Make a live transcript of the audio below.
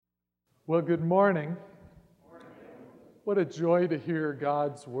Well, good morning. What a joy to hear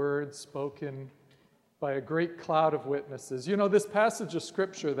God's word spoken by a great cloud of witnesses. You know, this passage of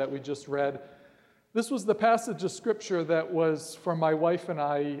scripture that we just read, this was the passage of scripture that was for my wife and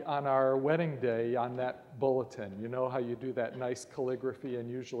I on our wedding day on that bulletin. You know how you do that nice calligraphy, and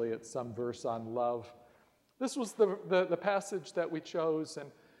usually it's some verse on love. This was the passage that we chose,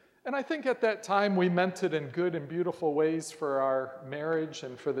 and I think at that time we meant it in good and beautiful ways for our marriage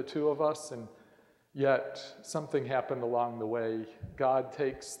and for the two of us, and yet something happened along the way. God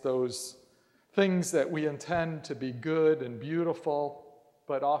takes those things that we intend to be good and beautiful,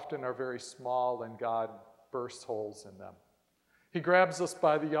 but often are very small, and God bursts holes in them. He grabs us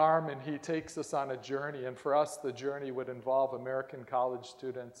by the arm and he takes us on a journey, and for us the journey would involve American college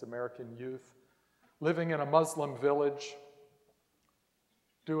students, American youth, living in a Muslim village,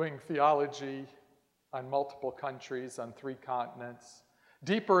 doing theology on multiple countries, on 3 continents,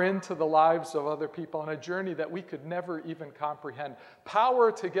 deeper into the lives of other people on a journey that we could never even comprehend.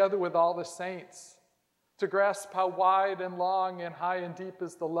 Power together with all the saints to grasp how wide and long and high and deep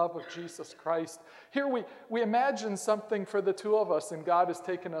is the love of Jesus Christ. Here we imagine something for the two of us, and God has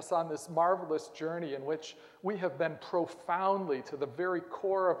taken us on this marvelous journey in which we have been profoundly, to the very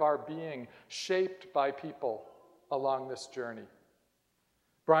core of our being, shaped by people along this journey.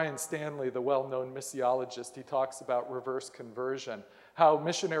 Brian Stanley, the well-known missiologist, he talks about reverse conversion, how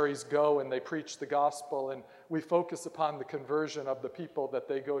missionaries go and they preach the gospel, and we focus upon the conversion of the people that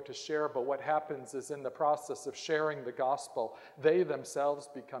they go to share, but what happens is in the process of sharing the gospel, they themselves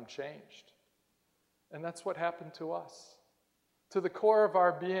become changed. And that's what happened to us, to the core of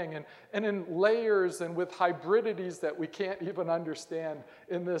our being, and in layers and with hybridities that we can't even understand,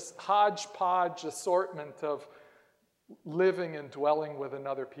 in this hodgepodge assortment of living and dwelling with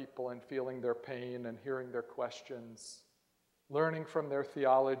another people and feeling their pain and hearing their questions, learning from their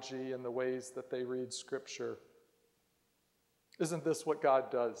theology and the ways that they read Scripture. Isn't this what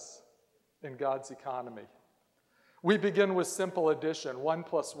God does in God's economy? We begin with simple addition. 1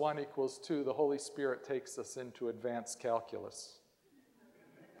 + 1 = 2. The Holy Spirit takes us into advanced calculus.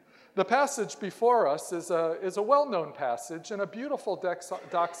 The passage before us is a well-known passage and a beautiful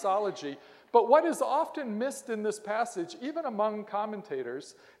doxology. But what is often missed in this passage, even among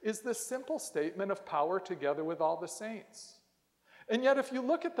commentators, is this simple statement of power together with all the saints. And yet if you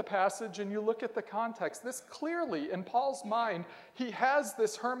look at the passage and you look at the context, this clearly, in Paul's mind, he has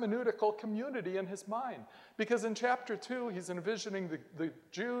this hermeneutical community in his mind. Because in chapter 2, he's envisioning the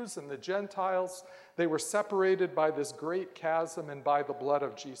Jews and the Gentiles. They were separated by this great chasm, and by the blood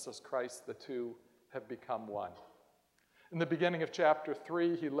of Jesus Christ, the two have become one. In the beginning of chapter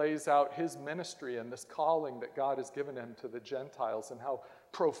 3, he lays out his ministry and this calling that God has given him to the Gentiles, and how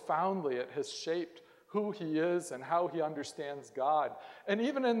profoundly it has shaped who he is and how he understands God. And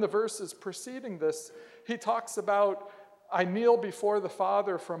even in the verses preceding this, he talks about, I kneel before the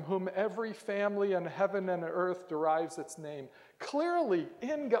Father, from whom every family in heaven and earth derives its name. Clearly,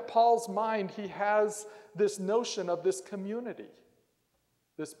 in Paul's mind, he has this notion of this community,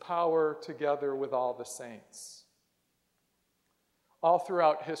 this power together with all the saints. All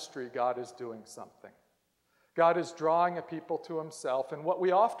throughout history, God is doing something. God is drawing a people to himself, and what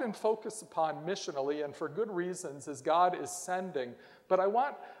we often focus upon missionally, and for good reasons, is God is sending. But I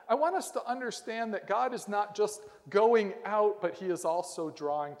want us to understand that God is not just going out, but he is also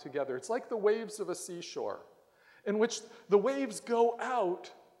drawing together. It's like the waves of a seashore, in which the waves go out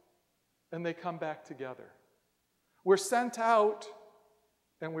and they come back together. We're sent out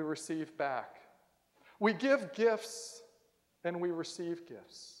and we receive back. We give gifts and we receive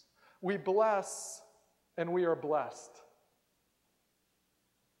gifts. We bless, and we are blessed.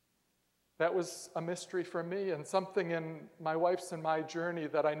 That was a mystery for me, and something in my wife's and my journey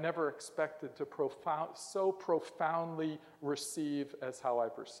that I never expected to so profoundly receive as how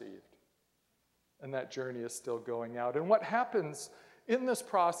I've received. And that journey is still going out. And what happens in this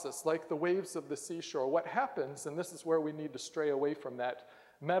process, like the waves of the seashore, what happens, and this is where we need to stray away from that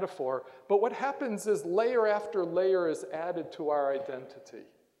metaphor, but what happens is layer after layer is added to our identity.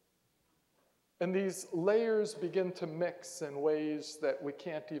 And these layers begin to mix in ways that we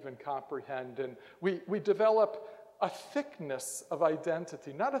can't even comprehend. And we develop a thickness of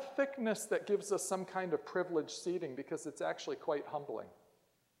identity, not a thickness that gives us some kind of privileged seating, because it's actually quite humbling.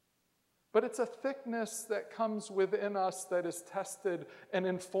 But it's a thickness that comes within us that is tested and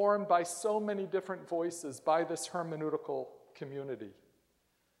informed by so many different voices, by this hermeneutical community.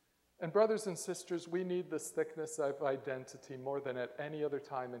 And brothers and sisters, we need this thickness of identity more than at any other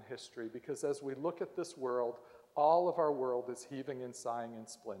time in history, because as we look at this world, all of our world is heaving and sighing in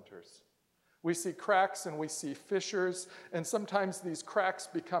splinters. We see cracks and we see fissures, and sometimes these cracks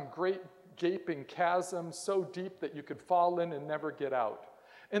become great gaping chasms so deep that you could fall in and never get out.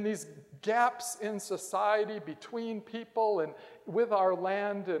 And these gaps in society between people and with our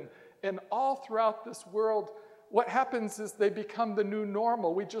land and all throughout this world, what happens is they become the new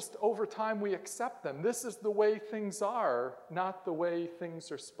normal. We just, over time, we accept them. This is the way things are, not the way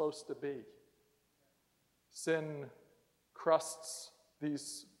things are supposed to be. Sin crusts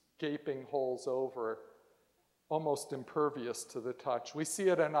these gaping holes over, almost impervious to the touch. We see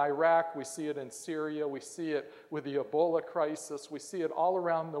it in Iraq, we see it in Syria, we see it with the Ebola crisis, we see it all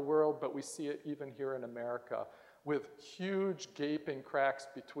around the world, but we see it even here in America, with huge gaping cracks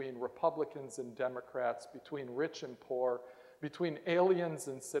between Republicans and Democrats, between rich and poor, between aliens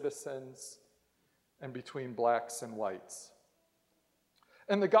and citizens, and between blacks and whites.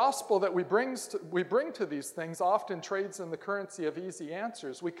 And the gospel that we bring to these things often trades in the currency of easy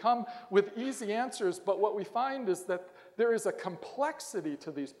answers. We come with easy answers, but what we find is that there is a complexity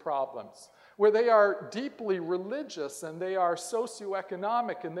to these problems, where they are deeply religious, and they are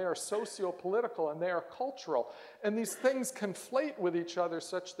socioeconomic, and they are socio-political, and they are cultural. And these things conflate with each other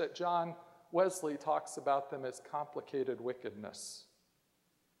such that John Wesley talks about them as complicated wickedness.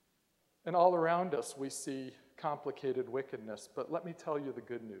 And all around us we see complicated wickedness, but let me tell you the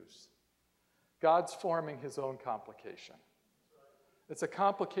good news. God's forming his own complication. It's a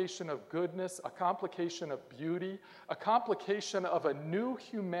complication of goodness, a complication of beauty, a complication of a new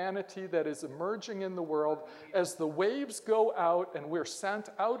humanity that is emerging in the world as the waves go out and we're sent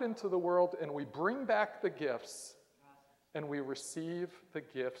out into the world and we bring back the gifts and we receive the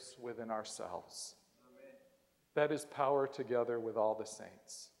gifts within ourselves. That is power together with all the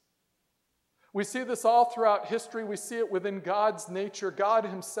saints. We see this all throughout history. We see it within God's nature. God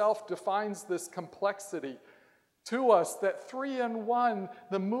himself defines this complexity to us, that three in one,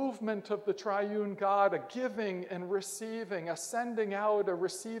 the movement of the triune God, a giving and receiving, a sending out, a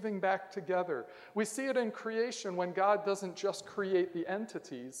receiving back together. We see it in creation when God doesn't just create the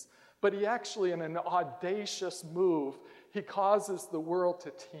entities, but he actually, in an audacious move, he causes the world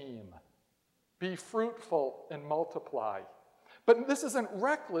to teem. Be fruitful and multiply. But this isn't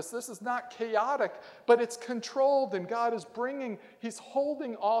reckless, this is not chaotic, but it's controlled, and God is he's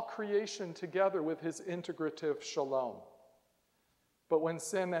holding all creation together with his integrative shalom. But when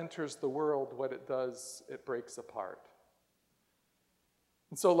sin enters the world, what it does, it breaks apart.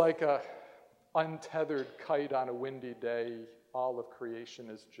 And so like a untethered kite on a windy day, all of creation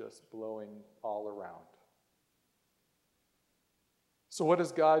is just blowing all around. So what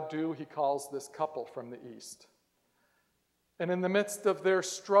does God do? He calls this couple from the east. And in the midst of their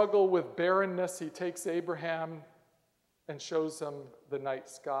struggle with barrenness, he takes Abraham and shows him the night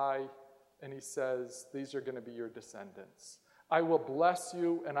sky, and he says, these are going to be your descendants. I will bless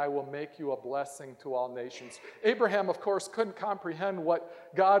you, and I will make you a blessing to all nations. Abraham, of course, couldn't comprehend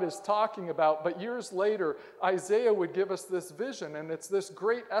what God is talking about, but years later, Isaiah would give us this vision, and it's this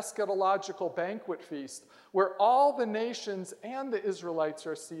great eschatological banquet feast where all the nations and the Israelites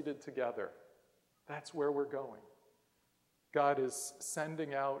are seated together. That's where we're going. God is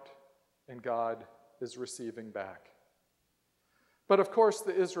sending out, and God is receiving back. But of course,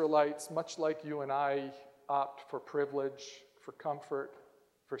 the Israelites, much like you and I, opt for privilege, for comfort,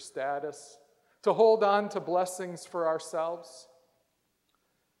 for status, to hold on to blessings for ourselves.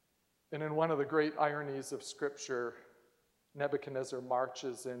 And in one of the great ironies of Scripture, Nebuchadnezzar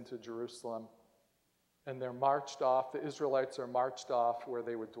marches into Jerusalem, and they're marched off, the Israelites are marched off where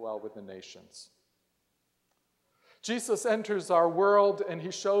they would dwell with the nations. Jesus enters our world, and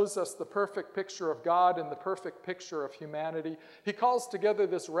he shows us the perfect picture of God and the perfect picture of humanity. He calls together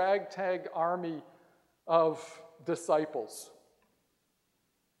this ragtag army of disciples.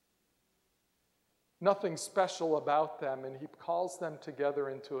 Nothing special about them, and he calls them together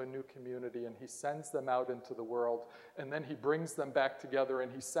into a new community, and he sends them out into the world, and then he brings them back together,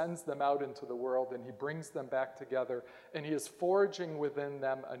 and he sends them out into the world, and he brings them back together, and he is forging within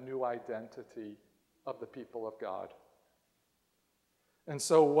them a new identity of the people of God. And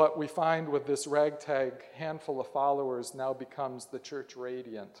so what we find with this ragtag handful of followers now becomes the church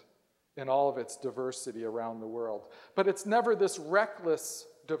radiant in all of its diversity around the world. But it's never this reckless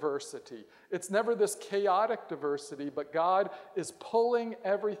diversity. It's never this chaotic diversity, but God is pulling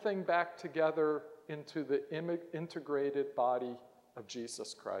everything back together into the integrated body of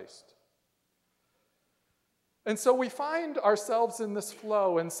Jesus Christ. And so we find ourselves in this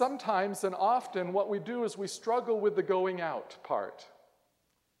flow, and sometimes and often what we do is we struggle with the going out part.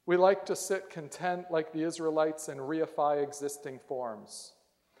 We like to sit content like the Israelites and reify existing forms.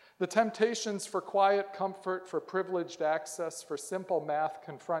 The temptations for quiet comfort, for privileged access, for simple math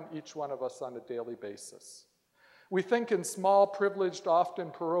confront each one of us on a daily basis. We think in small, privileged,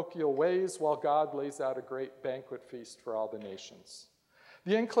 often parochial ways, while God lays out a great banquet feast for all the nations.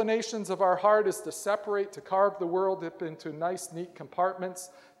 The inclinations of our heart is to separate, to carve the world up into nice, neat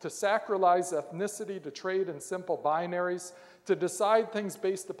compartments, to sacralize ethnicity, to trade in simple binaries, to decide things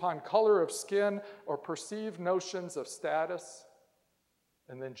based upon color of skin or perceived notions of status.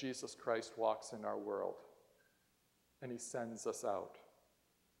 And then Jesus Christ walks in our world, and he sends us out.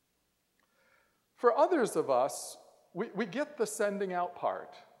 For others of us, we get the sending out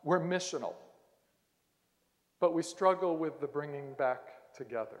part. We're missional. But we struggle with the bringing back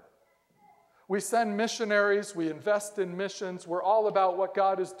together. We send missionaries, we invest in missions, we're all about what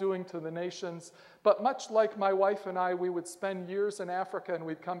God is doing to the nations. But much like my wife and I, we would spend years in Africa and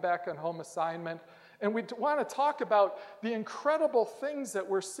we'd come back on home assignment. And we want to talk about the incredible things that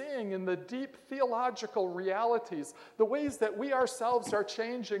we're seeing in the deep theological realities, the ways that we ourselves are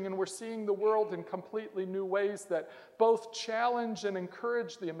changing and we're seeing the world in completely new ways that both challenge and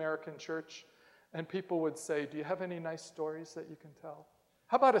encourage the American church. And people would say, do you have any nice stories that you can tell?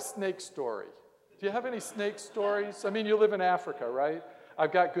 How about a snake story? Do you have any snake stories? I mean, you live in Africa, right?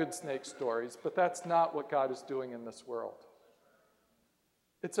 I've got good snake stories, but that's not what God is doing in this world.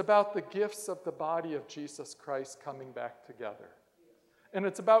 It's about the gifts of the body of Jesus Christ coming back together. And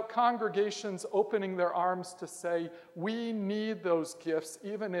it's about congregations opening their arms to say, we need those gifts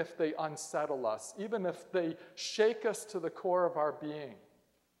even if they unsettle us, even if they shake us to the core of our being,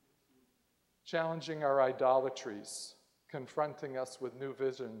 challenging our idolatries, confronting us with new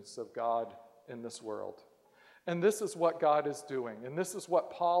visions of God in this world. And this is what God is doing, and this is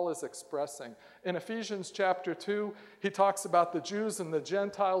what Paul is expressing. In Ephesians chapter 2, he talks about the Jews and the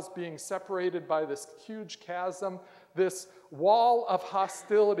Gentiles being separated by this huge chasm, this wall of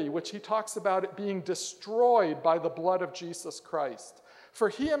hostility, which he talks about it being destroyed by the blood of Jesus Christ. For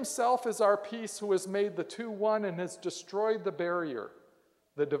he himself is our peace, who has made the two one and has destroyed the barrier,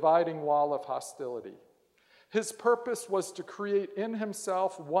 the dividing wall of hostility. His purpose was to create in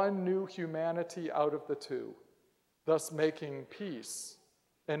himself one new humanity out of the two, thus making peace,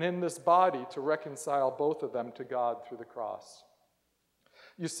 and in this body to reconcile both of them to God through the cross.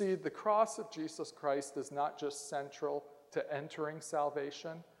 You see, the cross of Jesus Christ is not just central to entering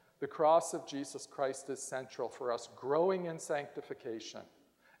salvation. The cross of Jesus Christ is central for us growing in sanctification.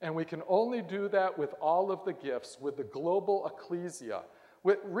 And we can only do that with all of the gifts, with the global ecclesia,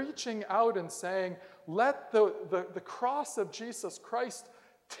 with reaching out and saying, let the cross of Jesus Christ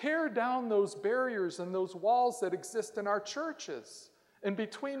tear down those barriers and those walls that exist in our churches and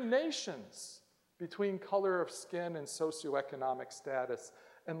between nations, between color of skin and socioeconomic status,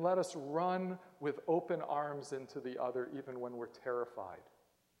 and let us run with open arms into the other even when we're terrified,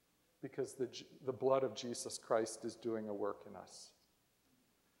 because the blood of Jesus Christ is doing a work in us.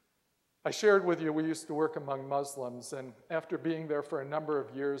 I shared with you, we used to work among Muslims, and after being there for a number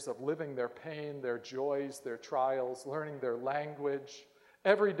of years of living their pain, their joys, their trials, learning their language,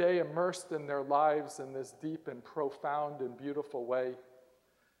 every day immersed in their lives in this deep and profound and beautiful way,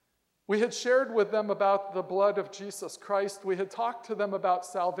 we had shared with them about the blood of Jesus Christ. We had talked to them about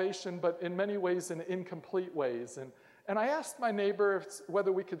salvation, but in many ways in incomplete ways. And I asked my neighbor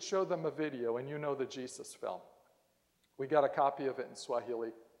whether we could show them a video, and you know the Jesus film. We got a copy of it in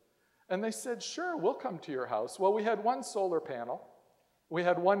Swahili. And they said, sure, we'll come to your house. Well, we had one solar panel. We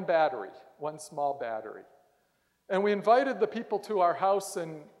had one battery, one small battery. And we invited the people to our house,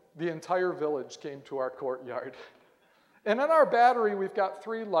 and the entire village came to our courtyard. And in our battery, we've got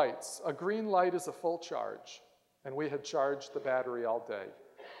 3 lights. A green light is a full charge, and we had charged the battery all day.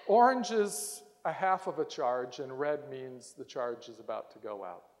 Orange is a half of a charge, and red means the charge is about to go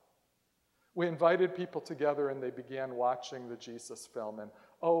out. We invited people together, and they began watching the Jesus film, and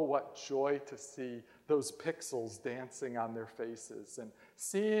oh, what joy to see those pixels dancing on their faces and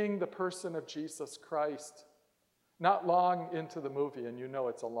seeing the person of Jesus Christ. Not long into the movie, and you know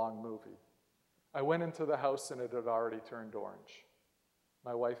it's a long movie, I went into the house and it had already turned orange.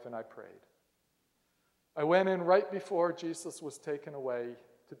 My wife and I prayed. I went in right before Jesus was taken away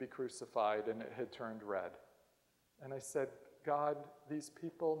to be crucified, and it had turned red. And I said, God, these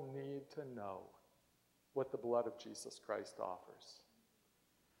people need to know what the blood of Jesus Christ offers.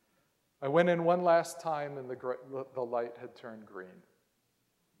 I went in one last time, and the light had turned green.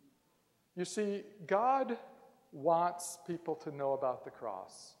 You see, God wants people to know about the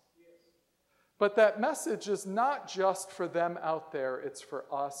cross. But that message is not just for them out there, it's for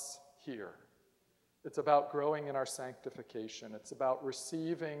us here. It's about growing in our sanctification. It's about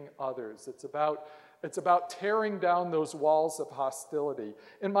receiving others. It's about It's about tearing down those walls of hostility.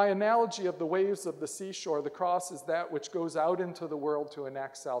 In my analogy of the waves of the seashore, the cross is that which goes out into the world to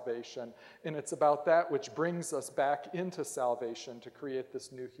enact salvation, and it's about that which brings us back into salvation to create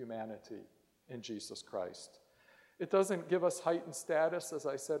this new humanity in Jesus Christ. It doesn't give us heightened status, as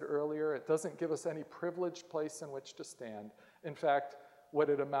I said earlier. It doesn't give us any privileged place in which to stand. In fact, what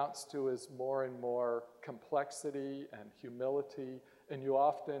it amounts to is more and more complexity and humility, and you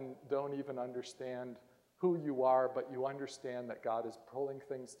often don't even understand who you are, but you understand that God is pulling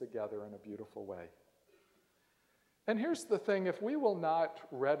things together in a beautiful way. And here's the thing, if we will not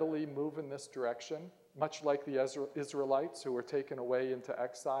readily move in this direction, much like the Israelites who were taken away into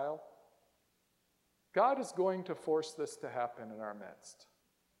exile, God is going to force this to happen in our midst.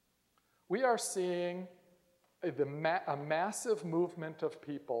 We are seeing a massive movement of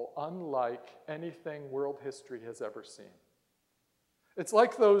people unlike anything world history has ever seen. It's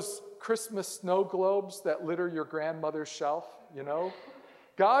like those Christmas snow globes that litter your grandmother's shelf, you know?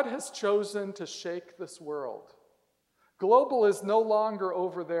 God has chosen to shake this world. Global is no longer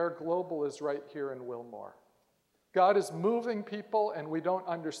over there. Global is right here in Wilmore. God is moving people, and we don't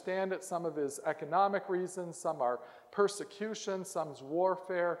understand it. Some of his economic reasons, some are persecution, some's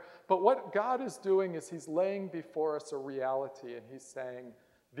warfare. But what God is doing is he's laying before us a reality, and he's saying,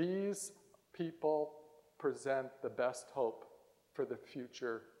 these people present the best hope for the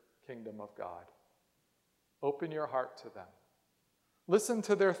future kingdom of God. Open your heart to them. Listen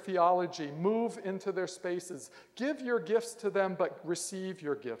to their theology. Move into their spaces. Give your gifts to them, but receive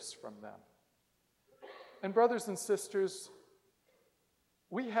your gifts from them. And brothers and sisters,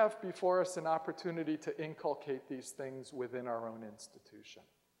 we have before us an opportunity to inculcate these things within our own institution.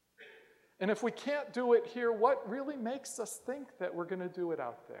 And if we can't do it here, what really makes us think that we're going to do it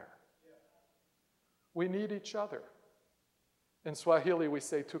out there? We need each other. In Swahili, we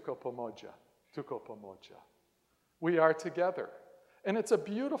say tuko pamoja, tuko pamoja. We are together. And it's a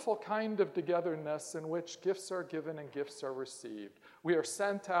beautiful kind of togetherness in which gifts are given and gifts are received. We are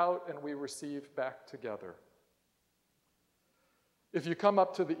sent out and we receive back together. If you come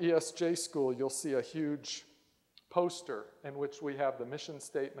up to the ESJ school, you'll see a huge poster in which we have the mission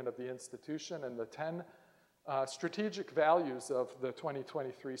statement of the institution and the 10 strategic values of the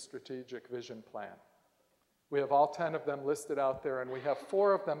 2023 Strategic Vision Plan. We have all 10 of them listed out there, and we have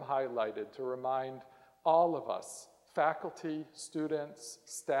 4 of them highlighted to remind all of us, faculty, students,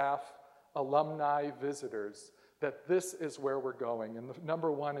 staff, alumni, visitors, that this is where we're going. And the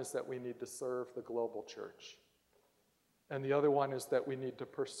number 1 is that we need to serve the global church. And the other one is that we need to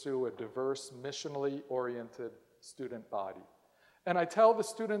pursue a diverse, missionally oriented student body. And I tell the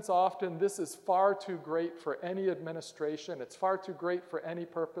students often, this is far too great for any administration. It's far too great for any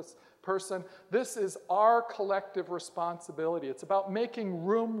person. This is our collective responsibility. It's about making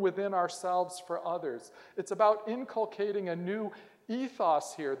room within ourselves for others. It's about inculcating a new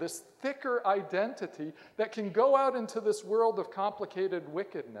ethos here, this thicker identity that can go out into this world of complicated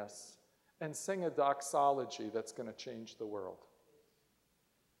wickedness and sing a doxology that's going to change the world.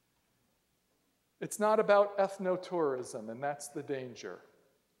 It's not about ethnotourism, and that's the danger.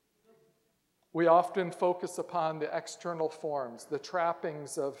 We often focus upon the external forms, the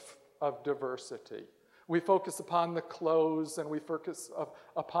trappings of diversity. We focus upon the clothes, and we focus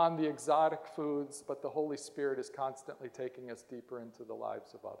upon the exotic foods, but the Holy Spirit is constantly taking us deeper into the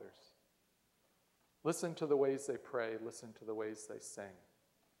lives of others. Listen to the ways they pray. Listen to the ways they sing.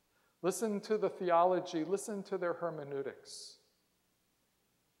 Listen to the theology. Listen to their hermeneutics.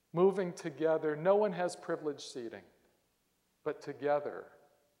 Moving together, no one has privileged seating, but together,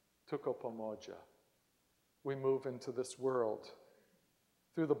 tuko pamoja, we move into this world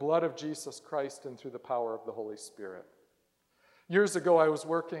through the blood of Jesus Christ and through the power of the Holy Spirit. Years ago, I was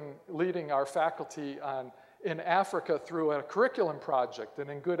leading our faculty in Africa through a curriculum project, and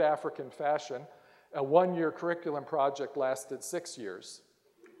in good African fashion, a 1-year curriculum project lasted 6 years.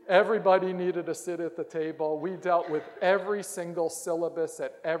 Everybody needed to sit at the table. We dealt with every single syllabus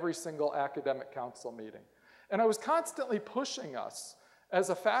at every single academic council meeting. And I was constantly pushing us as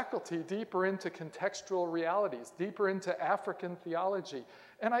a faculty deeper into contextual realities, deeper into African theology.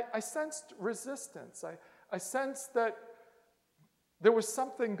 And I sensed resistance. I sensed that there was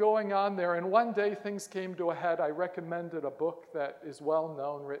something going on there. And one day things came to a head. I recommended a book that is well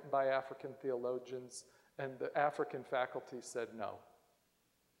known, written by African theologians, and the African faculty said no.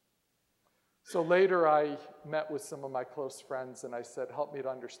 So later I met with some of my close friends and I said, help me to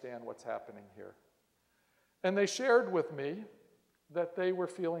understand what's happening here. And they shared with me that they were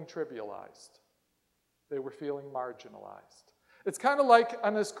feeling trivialized. They were feeling marginalized. It's kind of like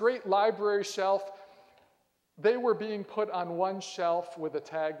on this great library shelf, they were being put on one shelf with a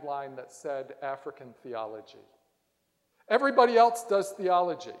tagline that said African theology. Everybody else does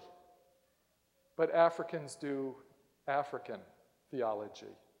theology, but Africans do African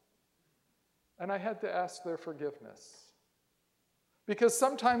theology. And I had to ask their forgiveness. Because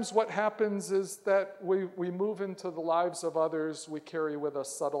sometimes what happens is that we move into the lives of others, we carry with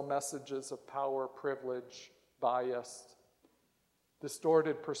us subtle messages of power, privilege, bias,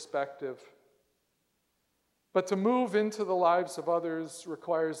 distorted perspective. But to move into the lives of others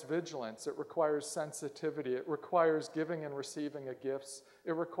requires vigilance. It requires sensitivity. It requires giving and receiving of gifts.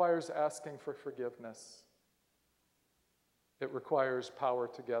 It requires asking for forgiveness. It requires power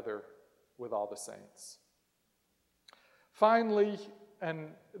together with all the saints. Finally, and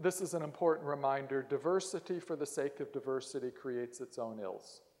this is an important reminder, diversity for the sake of diversity creates its own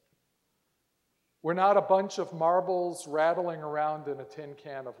ills. We're not a bunch of marbles rattling around in a tin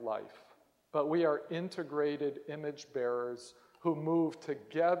can of life, but we are integrated image bearers who move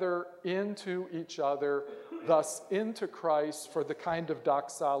together into each other, thus into Christ for the kind of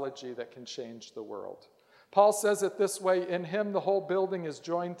doxology that can change the world. Paul says it this way, in him the whole building is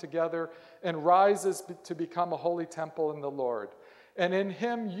joined together and rises to become a holy temple in the Lord. And in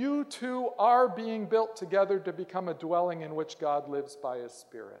him you too are being built together to become a dwelling in which God lives by his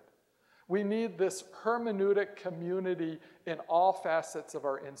Spirit. We need this hermeneutic community in all facets of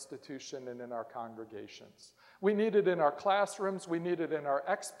our institution and in our congregations. We need it in our classrooms. We need it in our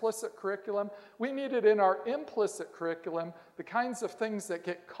explicit curriculum. We need it in our implicit curriculum, the kinds of things that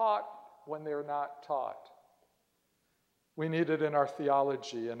get caught when they're not taught. We need it in our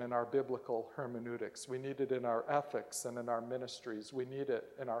theology and in our biblical hermeneutics. We need it in our ethics and in our ministries. We need it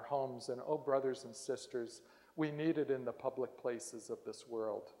in our homes. And oh, brothers and sisters, we need it in the public places of this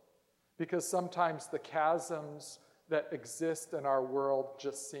world. Because sometimes the chasms that exist in our world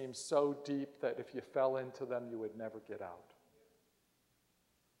just seem so deep that if you fell into them, you would never get out.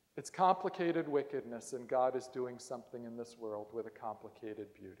 It's complicated wickedness, and God is doing something in this world with a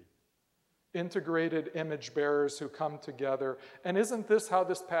complicated beauty. Integrated image bearers who come together. And isn't this how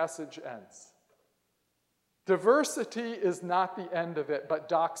this passage ends? Diversity is not the end of it, but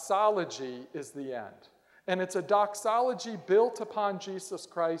doxology is the end. And it's a doxology built upon Jesus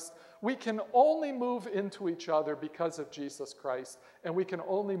Christ. We can only move into each other because of Jesus Christ, and we can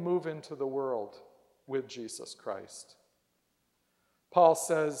only move into the world with Jesus Christ. Paul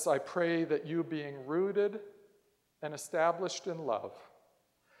says, I pray that you, being rooted and established in love,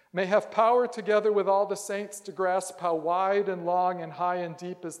 may have power together with all the saints to grasp how wide and long and high and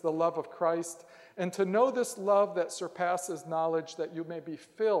deep is the love of Christ, and to know this love that surpasses knowledge, that you may be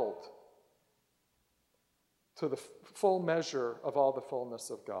filled to the full measure of all the fullness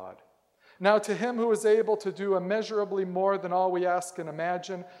of God. Now to him who is able to do immeasurably more than all we ask and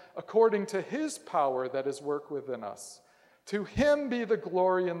imagine, according to his power that is worked within us, to him be the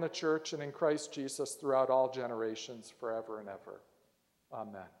glory in the church and in Christ Jesus throughout all generations, forever and ever.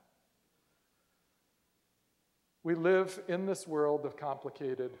 Amen. We live in this world of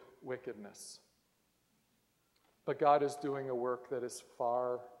complicated wickedness, but God is doing a work that is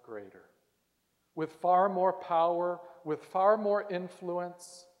far greater, with far more power, with far more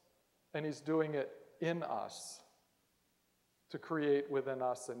influence, and he's doing it in us to create within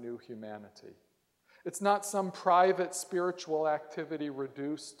us a new humanity. It's not some private spiritual activity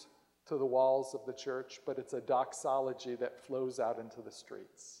reduced to the walls of the church, but it's a doxology that flows out into the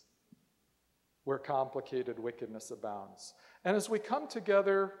streets where complicated wickedness abounds. And as we come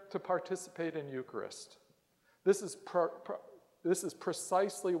together to participate in Eucharist, this is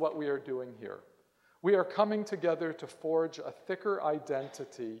precisely what we are doing here. We are coming together to forge a thicker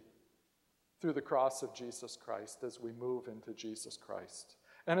identity through the cross of Jesus Christ as we move into Jesus Christ.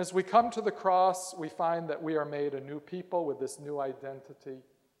 And as we come to the cross, we find that we are made a new people with this new identity,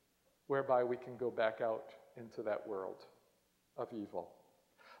 whereby we can go back out into that world of evil.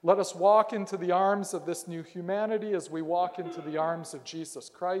 Let us walk into the arms of this new humanity as we walk into the arms of Jesus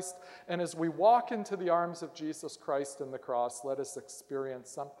Christ. And as we walk into the arms of Jesus Christ in the cross, let us experience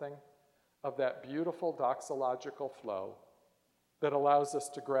something of that beautiful doxological flow that allows us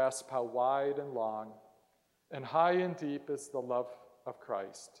to grasp how wide and long and high and deep is the love of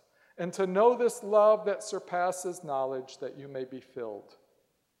Christ. And to know this love that surpasses knowledge, that you may be filled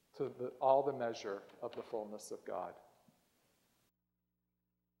to all the measure of the fullness of God.